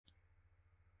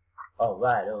All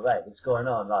right. What's going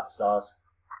on, rock stars,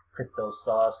 crypto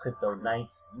stars, crypto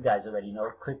knights? You guys already know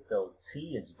Crypto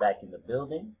T is back in the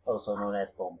building, also known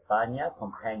as Compania,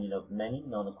 companion of many,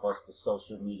 known across the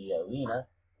social media arena,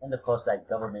 and of course that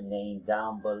government name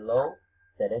down below,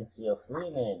 Terencio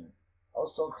Freeman,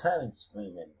 also Terrence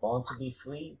Freeman, born to be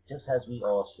free, just as we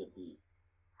all should be.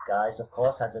 Guys, of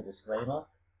course, as a disclaimer,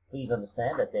 please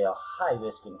understand that there are high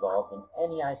risk involved in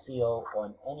any ICO or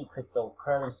in any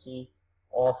cryptocurrency,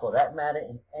 or for that matter,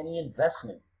 in any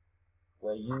investment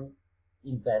where you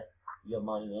invest your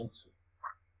money into.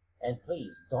 And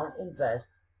please don't invest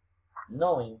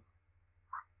knowing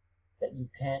that you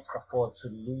can't afford to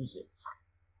lose it.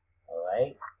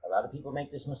 Alright? A lot of people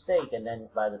make this mistake, and then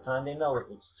by the time they know it,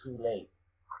 it's too late.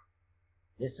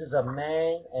 This is a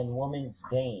man and woman's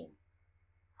game,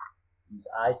 these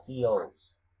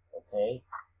ICOs. Okay?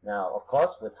 Now, of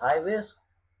course, with high risk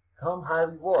come high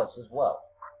rewards as well.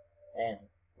 And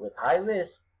with high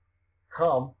risk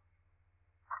come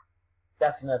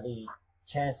definitely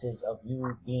chances of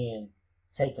you being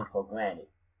taken for granted.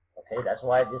 Okay, that's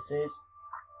why this is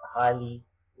highly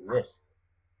risked.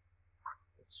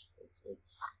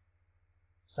 It's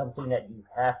something that you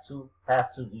have to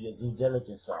do your due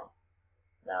diligence on.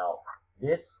 Now,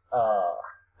 this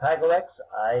PagareX,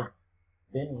 I've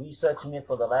been researching it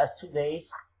for the last 2 days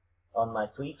on my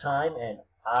free time, and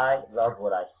I love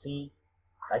what I see.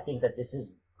 I think that this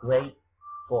is great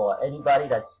for anybody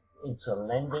that's into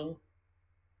lending.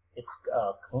 It's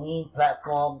a clean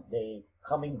platform. They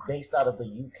coming based out of the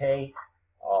UK.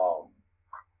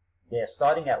 They're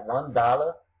starting at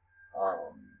 $1,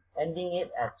 ending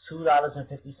it at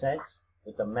 $2.50,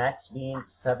 with the max being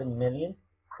 7 million.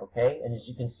 Okay, and as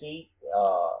you can see,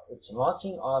 it's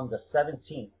launching on the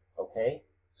 17th. Okay,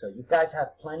 so you guys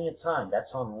have plenty of time.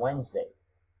 That's on Wednesday.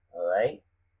 All right.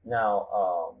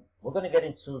 Now, we're going to get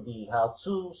into the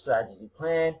how-to, strategy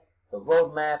plan, the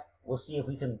roadmap. We'll see if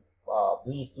we can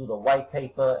breeze through the white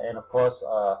paper, and of course,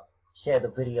 share the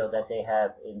video that they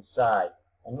have inside.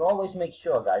 And always make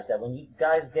sure, guys, that when you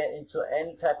guys get into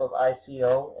any type of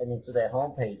ICO and into their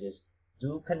home pages,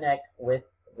 do connect with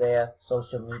their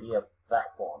social media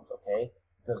platforms, okay?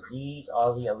 Because these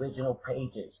are the original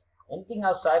pages. Anything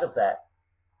outside of that,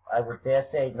 I would dare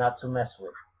say not to mess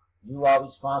with. You are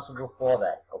responsible for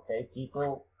that, okay?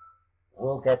 People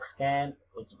will get scammed.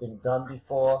 It's been done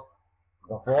before.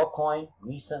 The Coin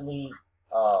recently,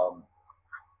 of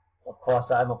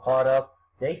course, I'm a part of.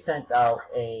 They sent out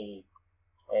a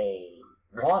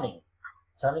warning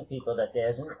telling people that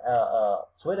there's a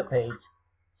Twitter page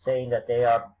saying that they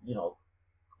are,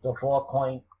 the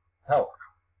Coin help.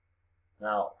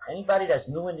 Now, anybody that's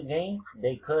new in the game,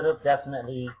 they could have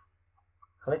definitely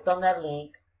clicked on that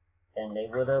link, and they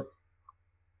would have,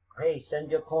 hey,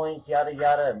 send your coins, yada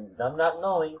yada, and them not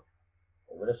knowing,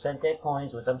 they would have sent their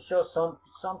coins, which I'm sure some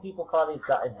people probably have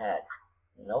gotten hacked,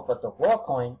 but the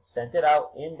Coin sent it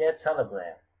out in their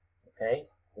Telegram, okay,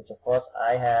 which of course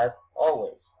I have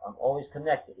always. I'm always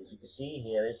connected. As you can see,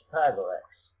 here is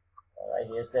PagareX. Alright,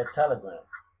 here's their Telegram.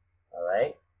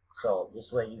 Alright, so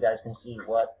this way you guys can see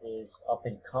what is up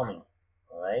and coming.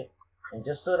 Alright, and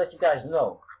just so that you guys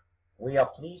know, we are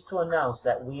pleased to announce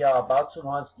that we are about to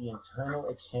launch the internal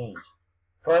exchange.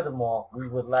 Furthermore, we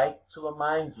would like to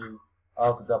remind you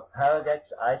of the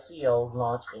PagareX ICO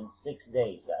launch in 6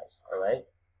 days, guys. Alright?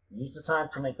 Use the time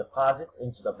to make deposits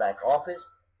into the back office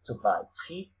to buy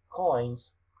cheap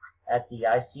coins at the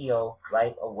ICO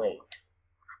right away.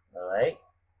 Alright?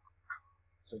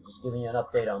 So just giving you an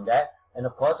update on that. And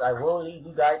of course, I will leave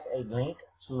you guys a link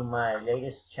to my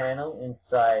latest channel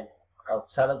inside of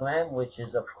Telegram, which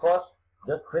is of course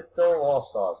the Crypto All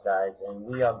Stars, guys, and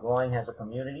we are growing as a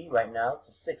community right now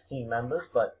to 16 members,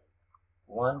 but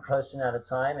one person at a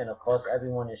time, and of course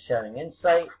everyone is sharing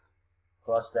insight. Of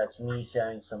course, that's me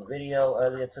sharing some video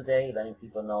earlier today, letting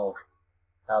people know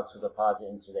how to deposit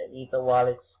into their Ether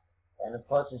wallets. And of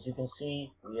course, as you can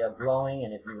see, we are growing,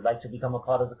 and if you would like to become a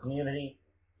part of the community,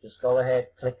 just go ahead,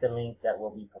 click the link that will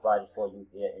be provided for you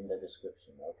here in the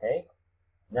description, okay?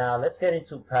 Now, let's get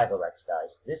into PagareX,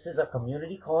 guys. This is a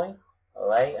community coin,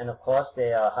 alright, and of course,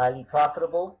 they are highly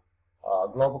profitable,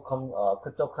 global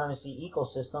cryptocurrency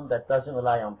ecosystem that doesn't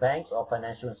rely on banks or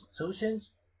financial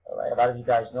institutions, alright. A lot of you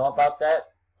guys know about that.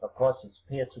 Of course, it's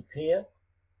peer-to-peer,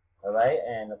 alright,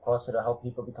 and of course, it'll help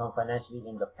people become financially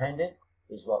independent,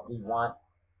 is what we want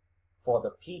for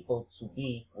the people to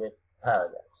be with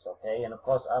PagareX, okay? And of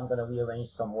course, I'm going to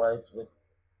rearrange some words with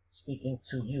speaking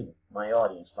to you, my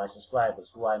audience, my subscribers,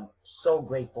 who I'm so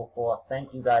grateful for.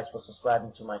 Thank you guys for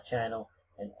subscribing to my channel,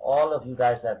 and all of you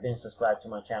guys that have been subscribed to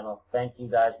my channel, thank you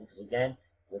guys, because again,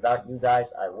 without you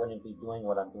guys, I wouldn't be doing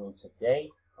what I'm doing today.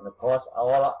 And of course,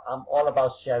 I'm all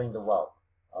about sharing the wealth.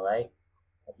 All right.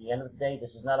 At the end of the day,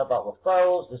 this is not about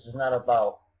referrals. This is not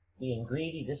about being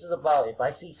greedy. This is about if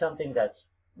I see something that's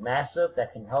massive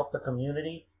that can help the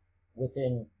community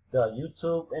within the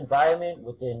YouTube environment,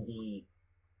 within the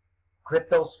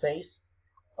crypto space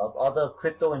of other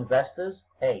crypto investors,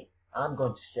 hey, I'm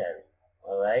going to share it.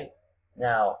 All right.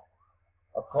 Now,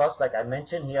 of course, like I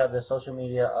mentioned, here are the social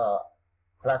media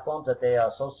platforms that they are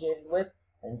associated with.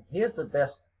 And here's the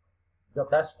best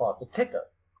part, the kicker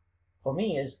for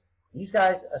me is these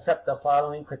guys accept the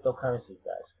following cryptocurrencies,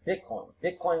 guys: Bitcoin,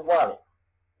 Bitcoin Wallet,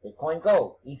 Bitcoin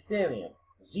Gold, Ethereum,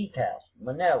 Zcash,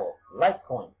 Monero,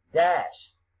 Litecoin,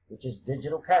 Dash, which is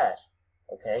digital cash,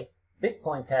 okay,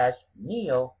 Bitcoin Cash,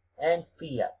 Neo, and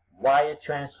Fiat, wire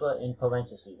transfer in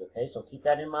parentheses, okay? So keep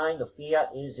that in mind. The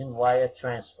Fiat is in wire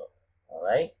transfer, all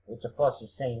right, which of course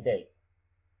is same day.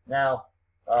 Now,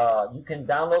 you can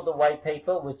download the white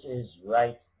paper, which is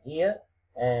right here.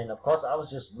 And of course, I was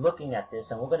just looking at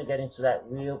this, and we're going to get into that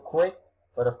real quick.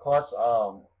 But of course,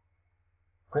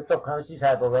 cryptocurrencies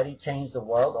have already changed the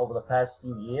world over the past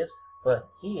few years. But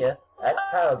here at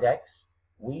PagareX,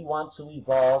 we want to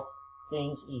evolve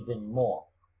things even more.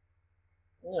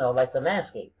 You know, like the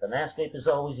landscape. The landscape is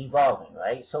always evolving,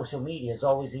 right? Social media is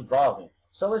always evolving.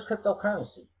 So is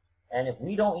cryptocurrency. And if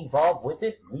we don't evolve with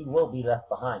it, we will be left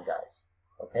behind, guys.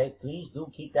 Okay? Please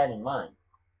do keep that in mind.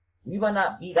 We will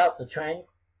not beat out the trend.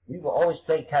 We will always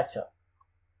play catch up.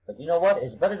 But you know what?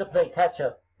 It's better to play catch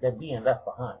up than being left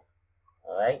behind.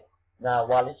 All right? Now,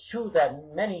 while it's true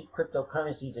that many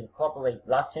cryptocurrencies incorporate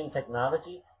blockchain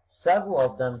technology, several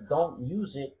of them don't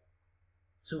use it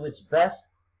to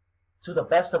the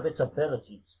best of its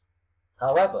abilities.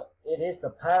 However, it is the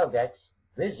PagareX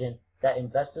vision that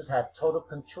investors have total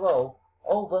control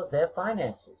over their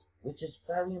finances, which is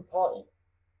very important.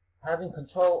 Having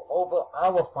control over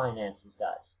our finances,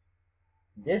 guys.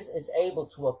 This is able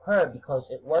to occur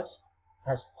because it works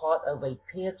as part of a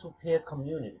peer-to-peer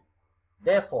community.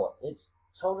 Therefore, it's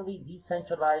totally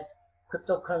decentralized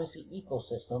cryptocurrency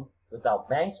ecosystem without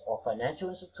banks or financial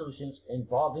institutions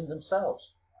involving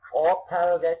themselves. All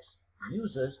PagareX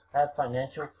users have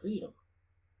financial freedom.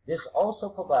 This also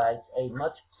provides a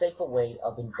much safer way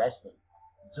of investing.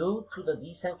 Due to the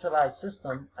decentralized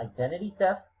system, identity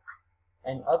theft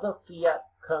and other fiat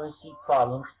currency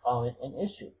problems aren't an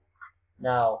issue.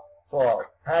 Now,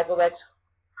 for PagareX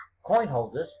coin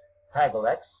holders,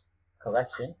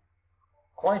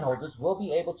 coin holders will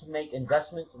be able to make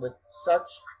investments with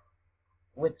such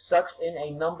in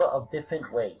a number of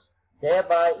different ways,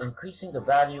 thereby increasing the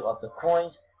value of the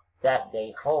coins that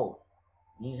they hold.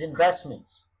 These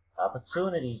investments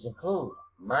opportunities include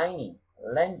mining,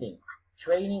 lending,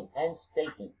 trading, and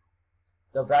staking.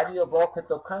 The value of all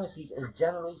cryptocurrencies is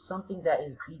generally something that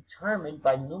is determined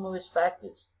by numerous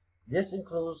factors. This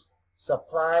includes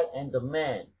supply and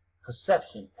demand,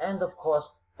 perception, and of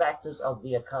course, factors of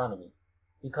the economy.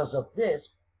 Because of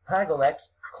this, PagareX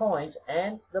coins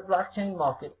and the blockchain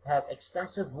market have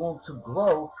extensive room to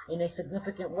grow in a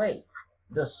significant way.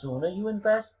 The sooner you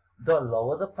invest, the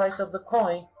lower the price of the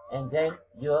coin, and then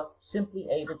you're simply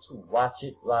able to watch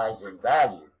it rise in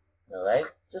value. All right?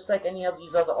 Just like any of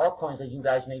these other altcoins that you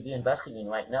guys may be investing in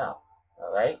right now.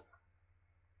 All right?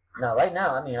 Now, right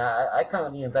now, I mean, I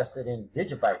currently invested in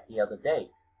Digibyte the other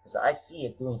day because I see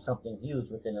it doing something huge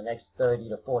within the next 30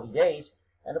 to 40 days.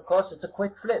 And of course, it's a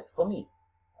quick flip for me.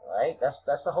 All right? That's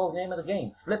the whole name of the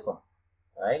game. Flip them.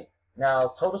 All right? Now,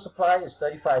 total supply is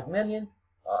 35 million.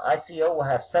 ICO will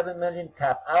have 7 million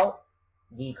capped out.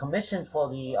 The commission for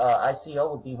the ICO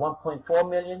would be 1.4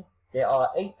 million. There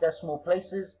are 8 decimal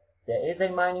places. There is a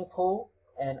mining pool,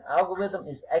 and algorithm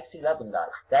is X11,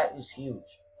 guys. That is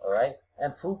huge, all right?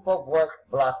 And proof of work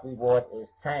block reward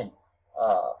is 10.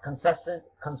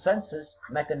 Consensus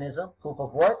mechanism, proof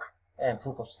of work, and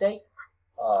proof of stake.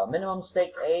 Minimum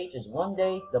stake age is 1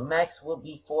 day. The max will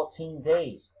be 14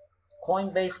 days.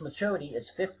 Coinbase maturity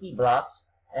is 50 blocks,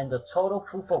 and the total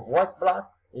proof of work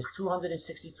block is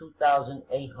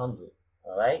 262,800,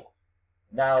 all right?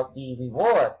 Now, the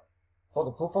reward for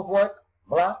the proof of work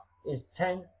block is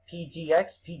 10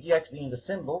 PGX, PGX being the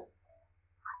symbol.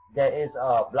 There is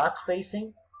block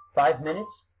spacing, 5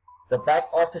 minutes. The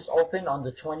back office opened on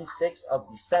the 26th of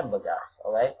December, guys,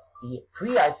 all right? The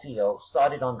pre-ICO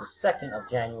started on the 2nd of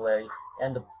January,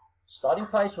 and the starting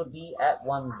price would be at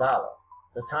 $1.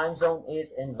 The time zone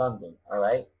is in London, all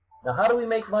right? Now, how do we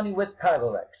make money with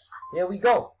PagareX? Here we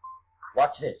go.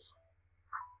 Watch this.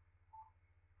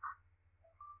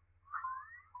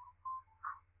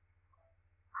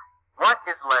 What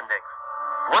is lending?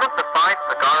 One of the 5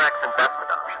 PagareX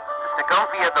investment options is to go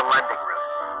via the lending route.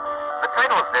 The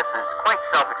title of this is quite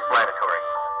self-explanatory.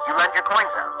 You lend your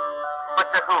coins out. But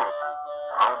to whom?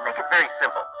 I'll make it very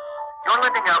simple. You're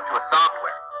lending out to a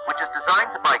software, which is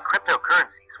designed to buy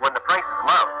cryptocurrencies when the price is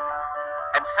low,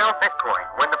 and sell Bitcoin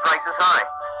when the price is high.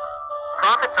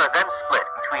 Profits are then split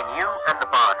between you and the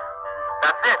bot.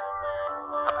 That's it.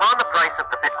 Upon the price of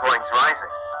the Bitcoins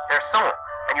rising, they're sold,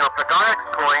 and your PagareX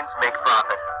coins make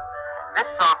profit. This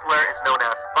software is known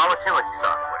as volatility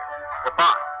software, the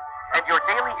bot, and your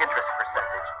daily interest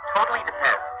percentage totally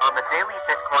depends on the daily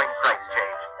Bitcoin price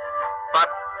change. But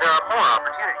there are more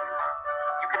opportunities.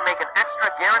 You can make an extra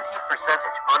guaranteed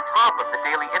percentage on top of the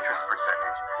daily interest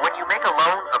percentage when you make a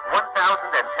loan of $1,010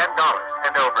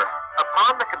 and over.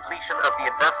 Upon the completion of the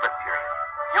investment period,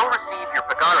 you'll receive your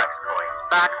PagareX coins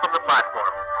back from the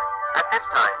platform. At this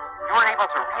time, you are able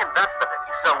to reinvest them if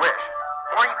you so wish,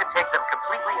 or you can take them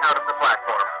completely out of the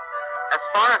platform. As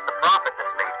far as the profit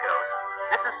that's made goes,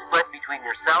 this is split between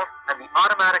yourself and the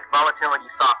automatic volatility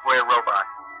software robot.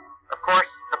 Of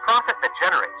course, the profit that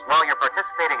generates while you're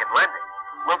participating in lending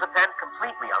will depend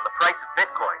completely on the price of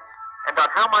Bitcoins and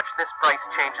on how much this price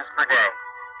changes per day.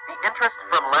 The interest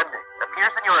from lending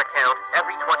appears in your account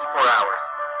every 24 hours.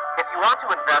 If you want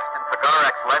to invest in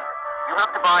PagareX lending, you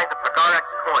have to buy the PagareX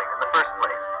coin in the first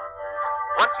place.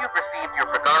 Once you've received your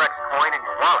PagareX coin in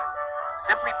your wallet,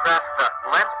 simply press the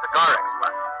Lend PagareX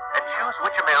button and choose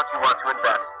which amount you want to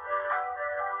invest.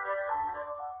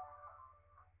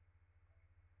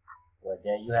 Well,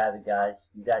 there you have it, guys.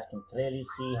 You guys can clearly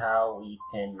see how we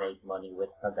can make money with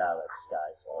PagareX,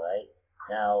 guys, alright?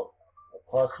 Now, of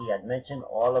course, he had mentioned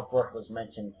all of what was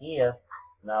mentioned here.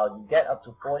 Now, you get up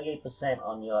to 48%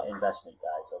 on your investment,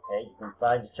 guys, okay? You can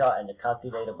find the chart and the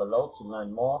calculator below to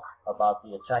learn more about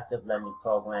the attractive lending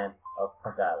program of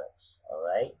PagareX,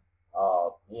 alright?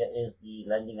 Here is the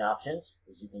lending options.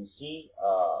 As you can see,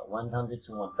 100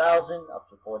 to 1,000, up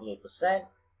to 48%.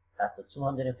 After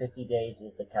 250 days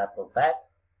is the capital back.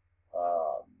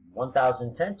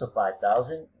 1,010 to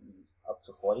 5,000, up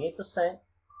to 48%.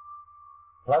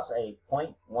 Plus a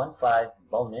 0.15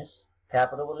 bonus,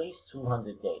 capital release,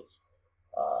 200 days.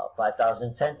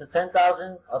 5,010 to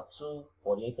 10,000, up to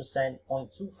 48%,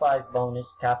 0.25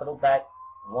 bonus, capital back,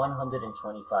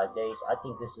 125 days. I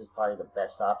think this is probably the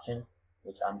best option,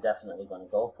 which I'm definitely going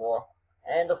to go for.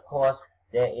 And of course,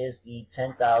 there is the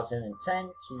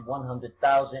 10,010 to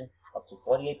 100,000, up to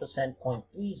 48%,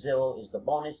 0.30 is the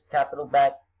bonus, capital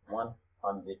back,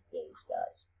 100 days,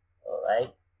 guys.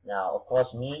 Alright, now of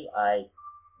course I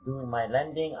doing my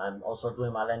lending. I'm also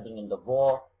doing my lending in the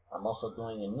Vor. I'm also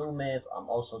doing in Numif. I'm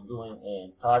also doing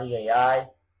in Party AI.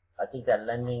 I think that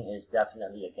lending is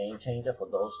definitely a game changer for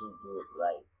those who do it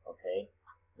right. Okay.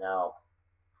 Now,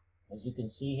 as you can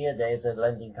see here, there is a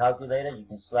lending calculator. You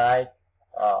can slide.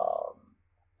 I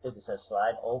think it says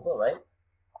slide over, right?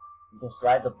 You can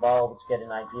slide the bar over to get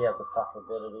an idea of the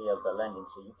profitability of the lending,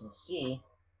 so you can see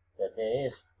that there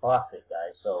is profit,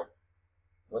 guys. So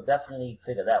we'll definitely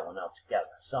figure that one out together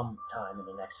sometime in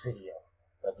the next video.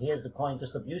 But here's the coin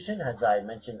distribution, as I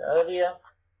mentioned earlier.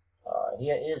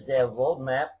 Here is their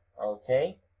roadmap.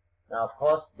 Okay. Now, of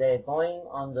course, they're going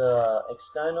on the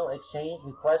external exchange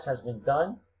request has been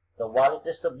done. The wallet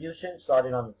distribution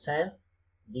started on the 10th.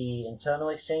 The internal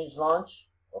exchange launch,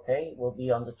 okay, will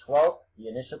be on the 12th. The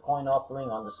initial coin offering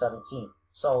on the 17th.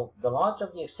 So the launch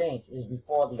of the exchange is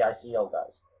before the ICO,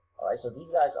 guys. All right. So these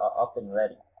guys are up and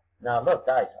ready. Now, look,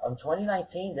 guys, on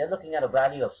 2019, they're looking at a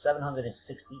value of $760,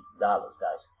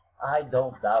 guys. I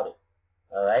don't doubt it.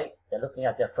 All right? They're looking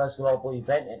at their first global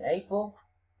event in April.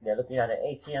 They're looking at an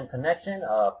ATM connection,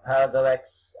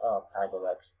 PagareX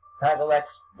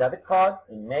debit card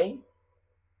in May.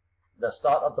 The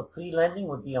start of the pre-lending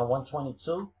would be on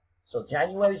 1/22. So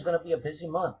January is going to be a busy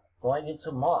month going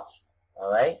into March.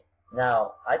 All right?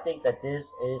 Now, I think that this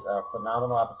is a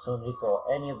phenomenal opportunity for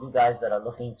any of you guys that are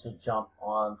looking to jump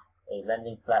on a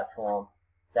lending platform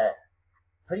that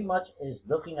pretty much is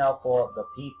looking out for the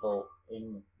people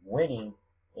in winning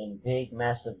in big,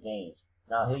 massive gains.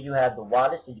 Now, here you have the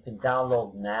wallets that you can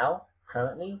download now,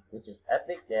 currently, which is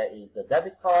Epic. There is the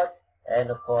debit card, and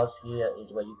of course, here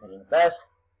is where you can invest.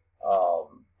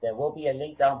 There will be a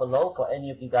link down below for any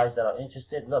of you guys that are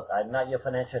interested. Look, I'm not your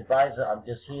financial advisor. I'm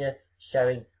just here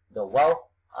sharing the wealth.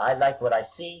 I like what I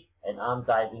see, and I'm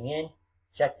diving in.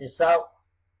 Check this out.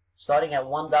 Starting at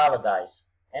 $1, guys,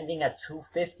 ending at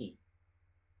 $2.50.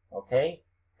 Okay,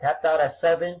 capped out at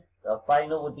 7. The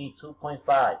final would be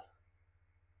 2.5.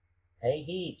 Pay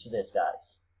heed to this,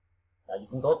 guys. Now you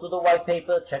can go through the white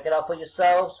paper, check it out for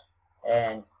yourselves,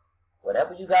 and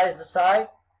whatever you guys decide,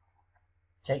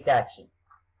 take action.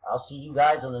 I'll see you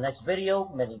guys on the next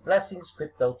video. Many blessings.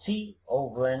 Crypto T,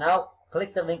 over and out.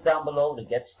 Click the link down below to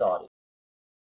get started.